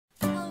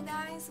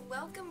guys,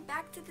 welcome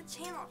back to the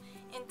channel,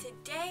 and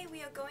today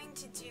we are going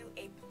to do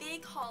a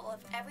big haul of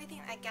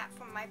everything I got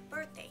from my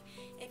birthday.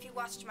 If you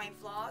watched my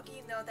vlog,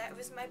 you know that it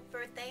was my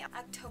birthday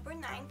October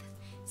 9th,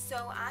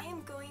 so I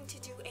am going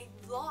to do a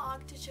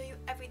vlog to show you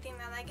everything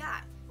that I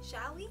got,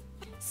 shall we?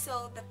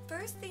 So the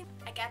first thing,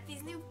 I got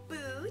these new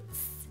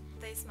boots.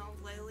 They smell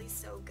literally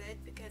so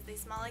good because they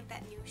smell like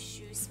that new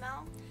shoe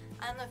smell.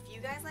 I don't know if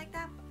you guys like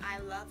that, but I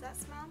love that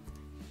smell.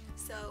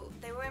 So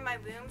they were in my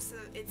room, so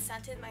it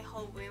scented my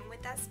whole room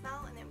with that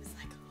smell, and it was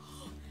like,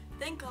 oh,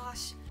 thank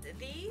gosh.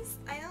 These,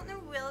 I don't know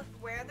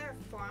where they're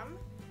from,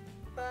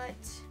 but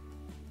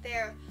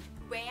they're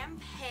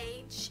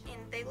Rampage, and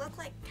they look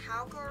like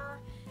cowgirl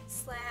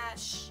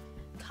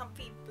 /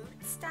 comfy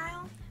boot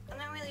style. I'm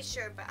not really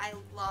sure, but I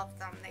love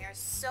them. They are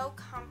so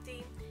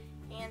comfy,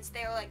 and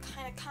they're like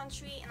kind of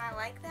country, and I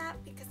like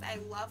that because I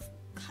love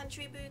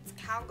country boots,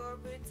 cowgirl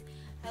boots.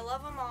 I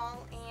love them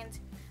all, and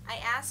I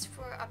asked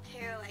for a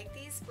pair like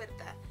these with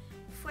the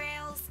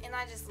frails, and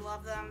I just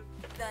love them.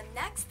 The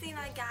next thing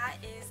I got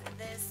is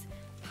this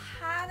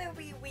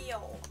pottery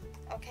wheel.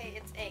 Okay,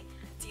 it's a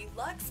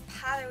deluxe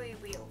pottery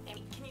wheel. And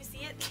can you see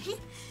it?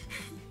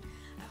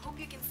 I hope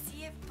you can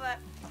see it, but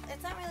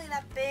it's not really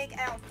that big,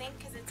 I don't think,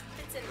 because it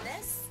fits in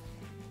this,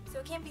 so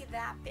it can't be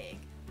that big.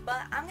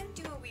 But I'm going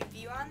to do a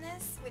review on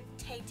this with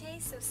Tay-Tay,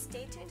 so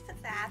stay tuned for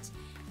that.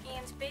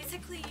 And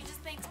basically you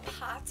just make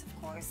pots,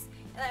 of course,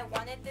 and I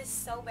wanted this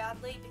so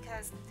badly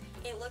because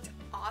it looked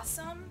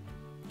awesome,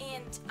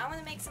 and I want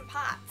to make some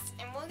pots,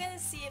 and we're going to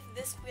see if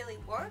this really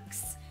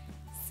works,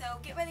 so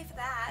get ready for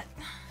that.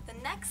 The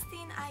next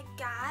thing I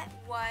got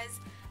was,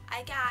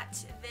 I got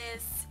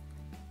this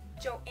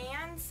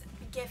Joann's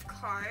gift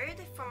card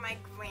from my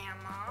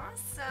grandma,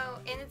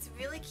 and it's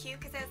really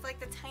cute because it has like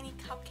the tiny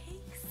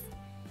cupcakes.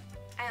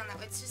 I don't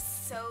know, it's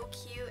just so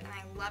cute and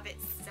I love it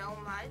so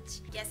much.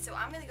 Yes, so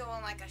I'm gonna go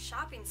on like a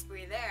shopping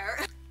spree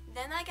there.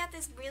 Then I got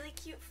this really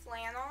cute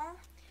flannel.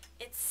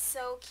 It's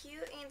so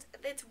cute, and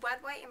it's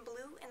red, white, and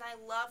blue, and I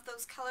love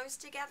those colors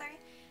together.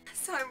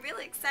 So I'm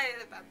really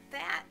excited about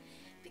that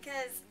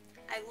because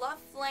I love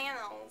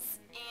flannels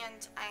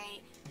and I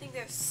think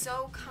they're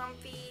so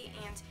comfy,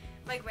 and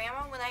my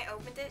grandma, when I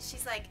opened it,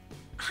 she's like,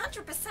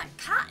 100%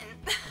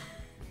 cotton.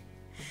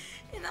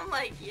 And I'm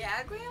like,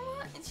 yeah,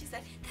 Grandma? And she's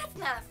like, that's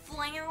not a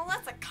flannel,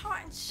 that's a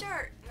cotton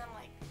shirt. And I'm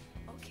like,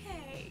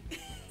 okay.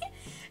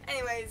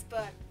 Anyways,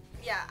 but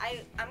yeah,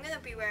 I'm going to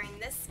be wearing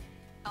this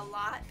a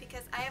lot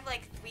because I have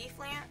like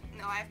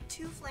I have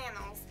 2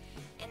 flannels,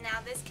 and now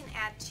this can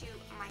add to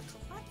my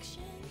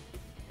collection.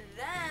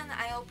 Then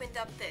I opened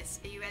up this.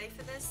 Are you ready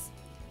for this?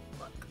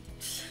 Look.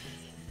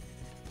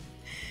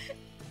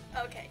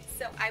 Okay,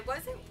 so I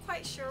wasn't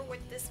quite sure what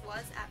this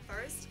was at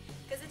first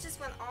because it just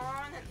went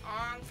on and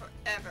on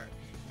forever.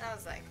 And I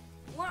was like,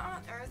 what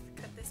on earth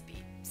could this be?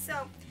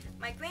 So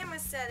my grandma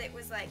said it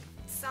was like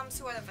some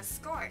sort of a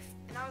scarf,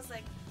 and I was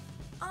like,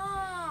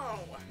 oh.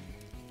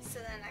 So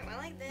then I went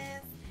like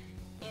this,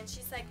 and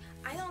she's like,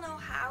 I don't know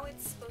how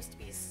it's supposed to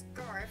be a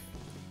scarf,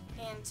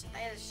 and I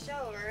had to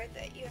show her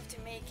that you have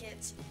to make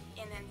it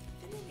an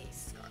infinity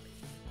scarf.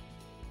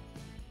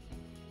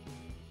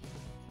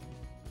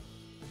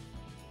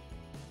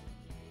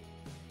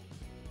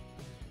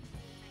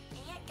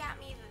 Got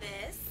me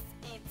this.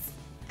 It's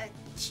a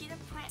cheetah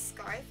print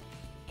scarf,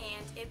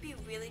 and it'd be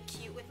really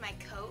cute with my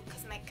coat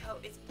because my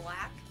coat is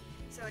black,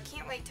 so I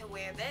can't wait to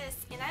wear this.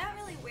 And I don't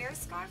really wear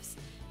scarves,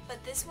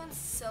 but this one's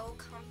so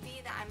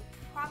comfy that I'm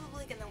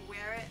probably gonna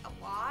wear it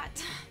a lot.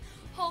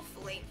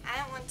 Hopefully. I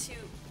don't want to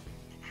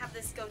have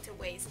this go to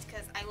waste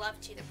because I love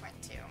cheetah print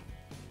too.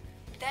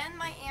 Then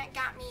my aunt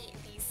got me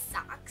these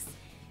socks,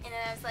 and then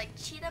there's like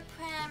cheetah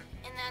print,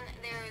 and then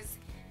there's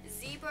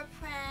zebra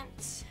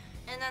print,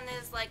 and then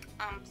there's like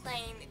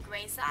plain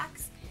gray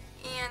socks.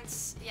 And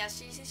yeah,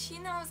 she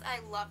knows I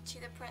love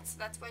cheetah print, so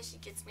that's why she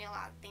gets me a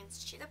lot of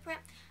things cheetah print.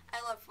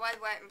 I love red,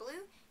 white, and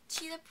blue,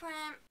 cheetah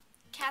print,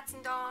 cats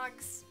and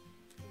dogs,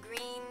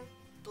 green,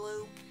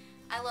 blue.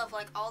 I love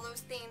like all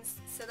those things,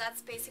 so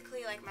that's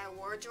basically like my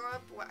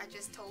wardrobe, what I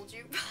just told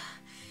you.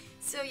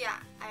 So yeah,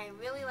 I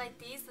really like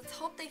these. Let's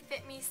hope they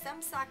fit me.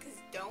 Some socks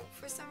don't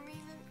for some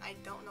reason. I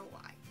don't know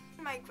why.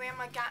 My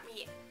grandma got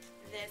me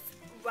this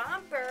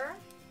romper.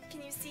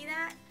 Can you see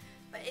that?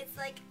 But it's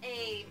like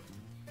a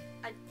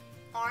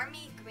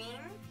army green.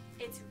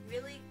 It's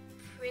really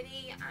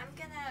pretty. I'm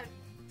gonna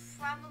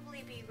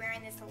probably be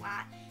wearing this a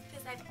lot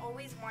because I've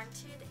always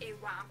wanted a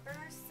romper,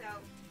 so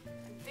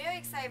I'm very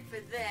excited for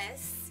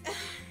this.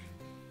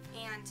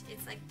 And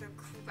it's like the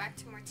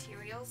correct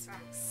material, so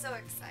I'm so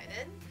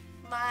excited.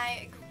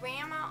 My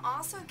grandma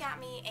also got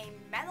me a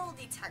metal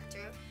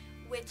detector,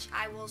 which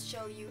I will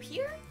show you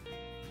here.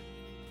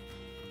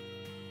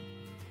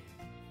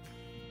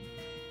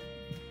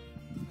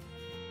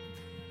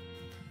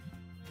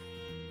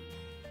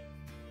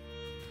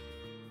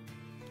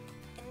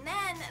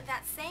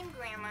 That same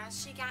grandma,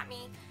 she got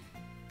me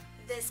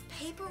this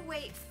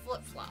paperweight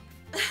flip-flop.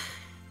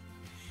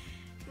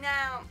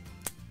 Now,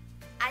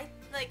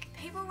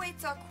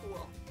 paperweights are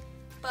cool,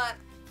 but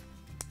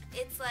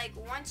it's like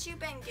once you've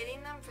been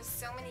getting them for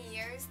so many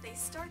years, they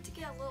start to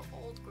get a little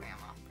old,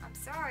 Grandma. I'm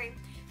sorry,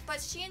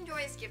 but she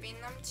enjoys giving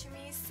them to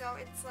me, so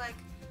it's like,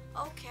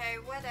 okay,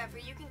 whatever,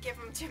 you can give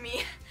them to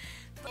me.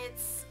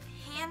 It's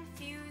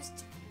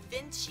hand-fused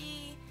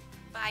Vinci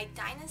by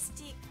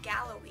Dynasty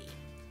Gallery,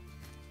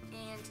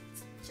 and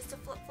it's just a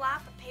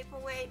flip-flop, a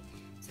paperweight,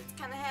 so it's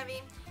kind of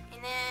heavy.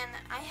 And then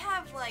I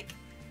have like,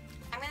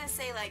 I'm gonna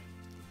say like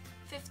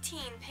 15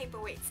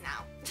 paperweights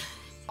now,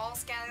 all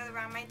scattered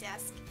around my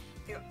desk.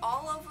 They're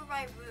all over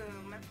my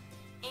room,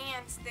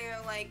 and they're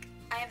like,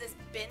 I have this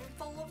bin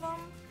full of them,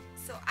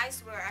 so I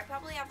swear I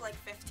probably have like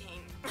 15.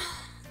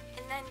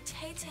 And then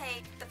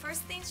Tay-Tay, the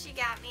first thing she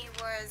got me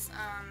was,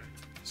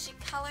 she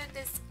colored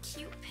this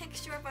cute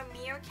picture of a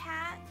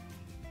meerkat,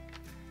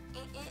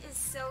 and it is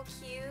so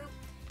cute.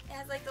 It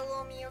has like the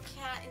little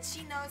meerkat, and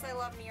she knows I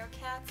love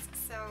meerkats,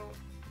 so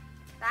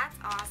that's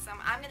awesome.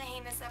 I'm gonna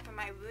hang this up in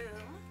my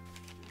room.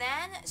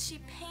 Then she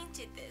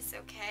painted this,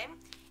 okay?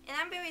 And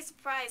I'm very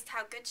surprised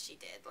how good she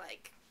did.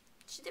 Like,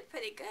 she did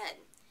pretty good.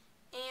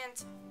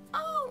 And,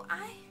 oh,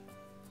 I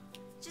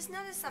just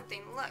noticed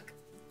something. Look,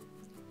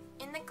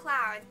 in the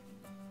cloud,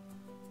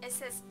 it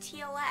says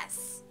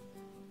TLS,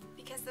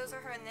 because those are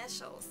her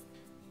initials.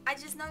 I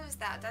just noticed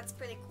that. That's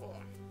pretty cool.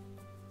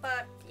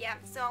 But, yeah,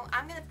 so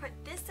I'm going to put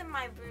this in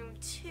my room,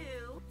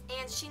 too.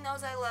 And she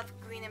knows I love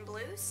green and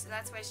blue, so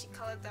that's why she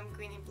colored them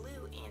green and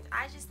blue. And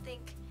I just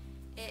think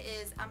it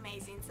is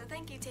amazing. So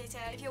thank you,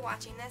 Tay-Tay, if you're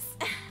watching this.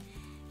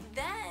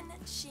 Then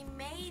she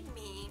made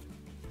me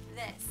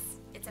this.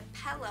 It's a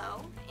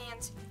pillow,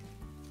 and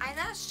I'm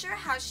not sure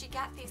how she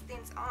got these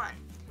things on.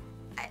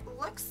 It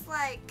looks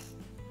like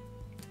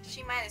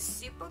she might have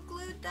super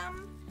glued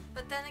them,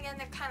 but then again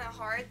they're kind of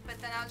hard, but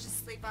then I'll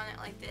just sleep on it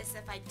like this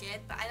if I did,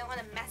 but I don't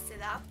want to mess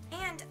it up.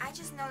 And I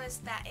just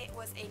noticed that it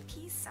was a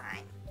peace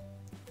sign.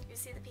 You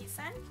see the peace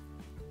sign?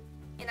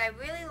 And I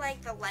really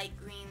like the light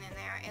green in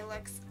there. It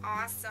looks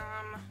awesome.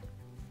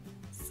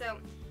 So,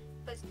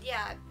 but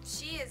yeah,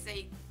 she is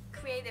a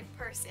creative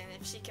person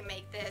if she can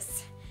make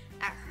this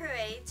at her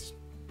age.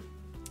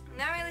 I'm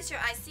not really sure.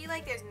 I see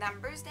like there's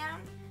numbers down,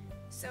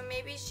 so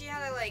maybe she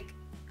had to like,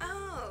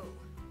 oh,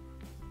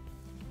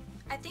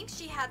 I think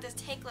she had to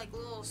take like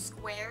little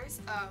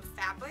squares of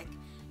fabric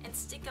and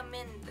stick them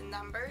in the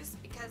numbers,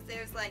 because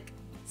there's like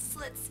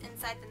slits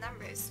inside the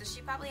numbers, so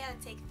she probably had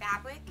to take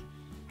fabric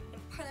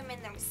and put them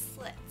in those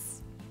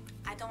slits.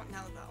 I don't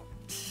know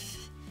though.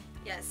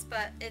 Yes,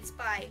 but it's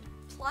by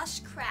Plush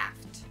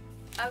Craft.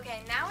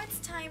 Okay, now it's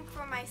time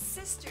for my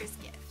sister's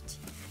gift.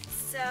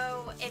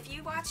 So, if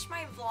you watched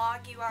my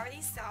vlog, you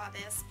already saw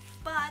this,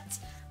 but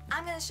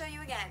I'm going to show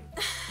you again.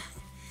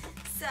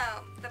 So,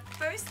 the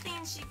first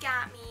thing she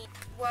got me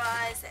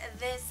was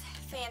this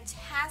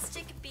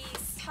Fantastic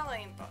Beasts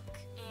coloring book,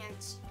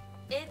 and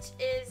it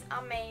is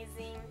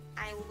amazing.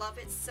 I love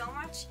it so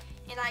much,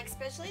 and I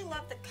especially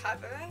love the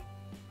cover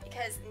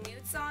because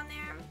Newt's on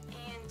there,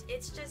 and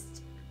it's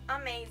just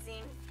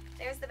amazing.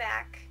 There's the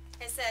back.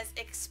 It says,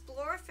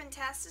 explore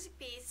Fantastic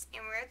Beasts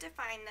and where to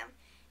find them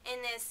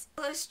in this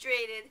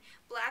illustrated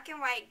black and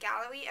white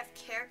gallery of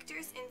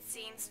characters and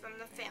scenes from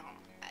the film.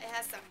 It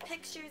has some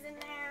pictures in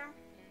there.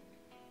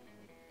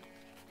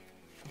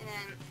 And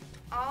then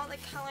all the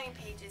coloring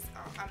pages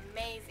are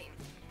amazing.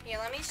 Here,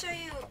 let me show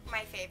you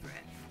my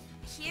favorite.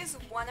 Here's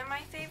one of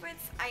my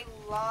favorites. I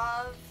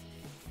love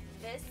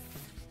this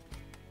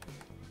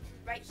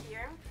right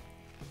here.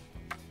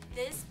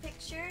 This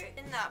picture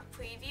in the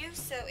preview,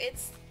 so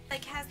it's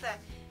like has the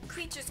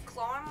creature's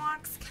claw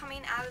marks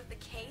coming out of the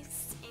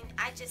case, and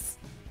I just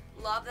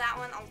love that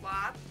one a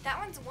lot. That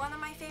one's one of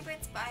my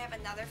favorites, but I have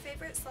another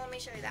favorite, so let me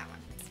show you that one.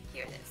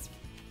 Here it is.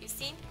 You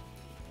see?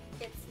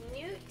 It's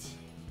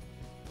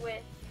Newt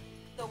with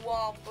the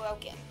wall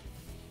broken.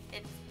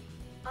 It's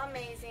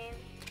amazing.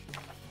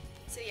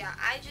 So yeah,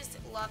 I just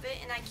love it,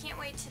 and I can't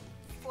wait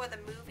for the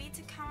movie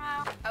to come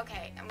out.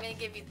 Okay, I'm gonna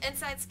give you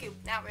inside scoop.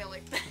 Not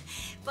really.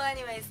 But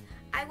anyways,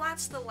 I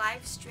watched the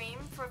live stream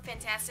for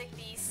Fantastic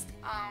Beasts,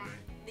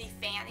 the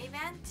fan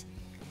event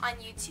on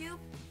YouTube,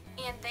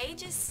 and they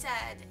just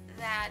said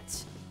that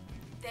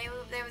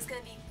there was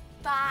going to be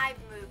 5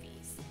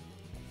 movies.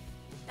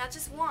 Not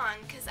just one,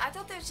 because I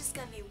thought there was just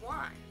going to be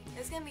one.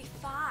 There's going to be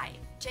 5.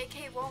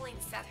 J.K. Rowling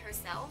said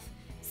herself,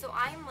 so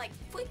I'm like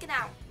freaking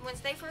out. Once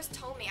they first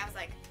told me, I was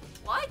like,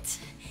 what?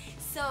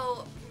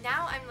 So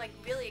now I'm like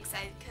really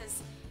excited,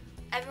 because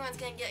everyone's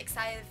going to get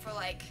excited for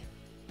like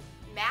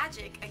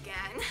magic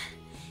again.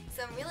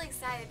 So I'm really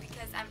excited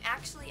because I'm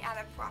actually at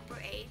a proper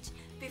age.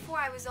 Before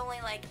I was only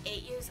like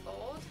 8 years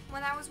old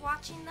when I was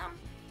watching them,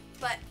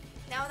 but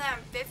now that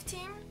I'm 15,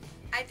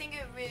 I think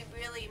it would be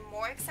really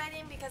more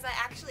exciting because I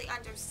actually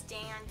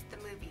understand the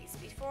movies.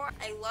 Before,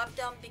 I loved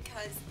them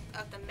because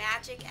of the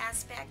magic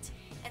aspect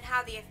and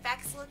how the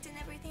effects looked and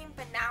everything,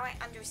 but now I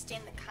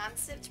understand the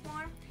concept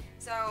more.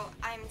 So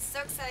I'm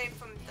so excited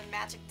for the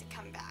magic to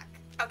come back.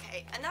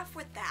 Okay, enough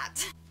with that.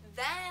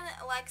 Then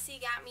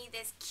Lexi got me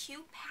this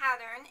cute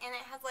pattern, and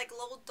it has like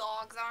little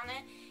dogs on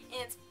it,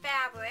 and it's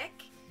fabric.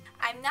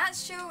 I'm not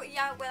sure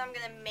yet what I'm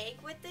gonna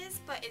make with this,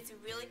 but it's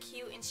really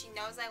cute and she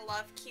knows I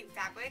love cute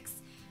fabrics.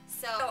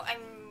 So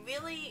I'm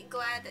really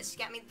glad that she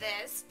got me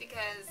this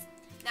because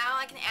now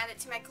I can add it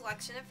to my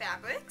collection of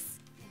fabrics.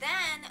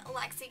 Then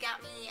Lexi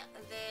got me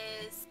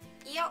this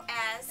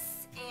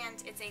EOS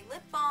and it's a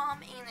lip balm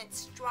and it's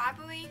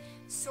strawberry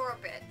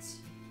sorbet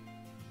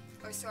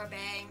or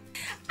sorbet.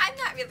 I'm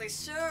not really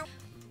sure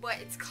what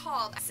it's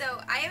called.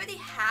 So I already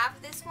have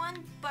this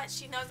one, but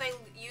she knows I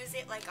use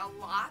it like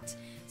a lot.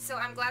 So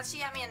I'm glad she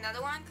got me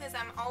another one because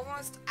I'm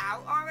almost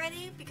out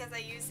already because I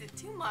use it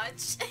too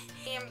much.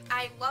 And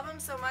I love them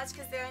so much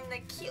because they're in the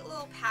cute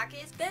little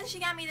package. Then she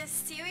got me the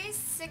Series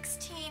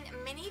 16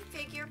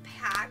 minifigure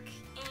pack,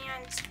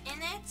 and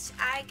in it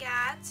I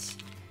got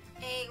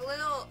a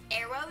little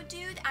arrow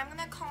dude. I'm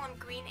gonna call him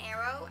Green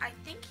Arrow. I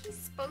think he's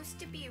supposed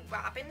to be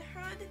Robin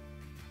Hood,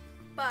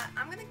 but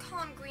I'm gonna call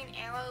him Green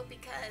Arrow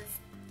because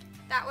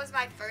that was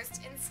my first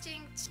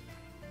instinct.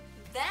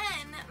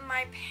 Then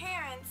my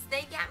parents,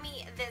 they got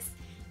me this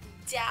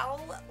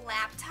Dell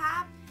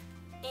laptop,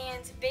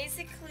 and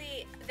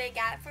basically they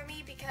got it for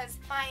me because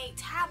my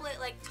tablet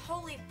like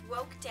totally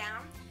broke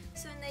down.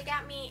 So they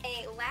got me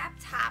a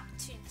laptop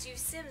to do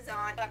Sims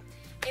on, but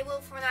it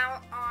will from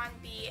now on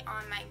be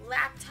on my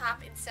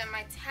laptop instead of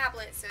my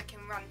tablet so it can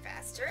run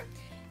faster.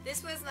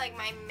 This was like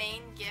my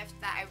main gift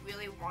that I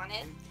really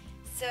wanted,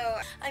 so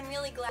I'm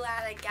really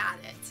glad I got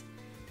it.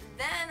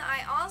 Then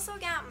I also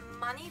got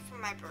money for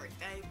my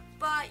birthday,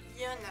 but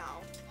you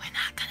know, we're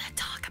not gonna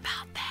talk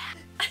about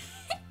that.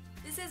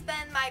 This has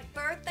been my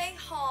birthday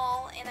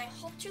haul, and I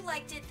hope you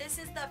liked it. This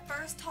is the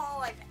first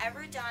haul I've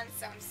ever done,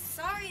 so I'm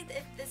sorry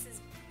if this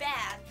is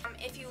bad.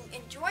 If you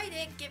enjoyed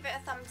it, give it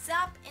a thumbs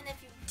up, and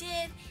if you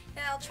did,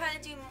 then I'll try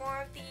to do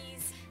more of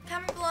these.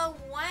 Comment below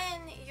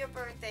when your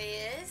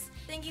birthday is.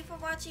 Thank you for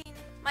watching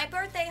my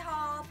birthday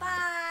haul.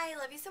 Bye!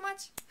 Love you so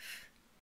much.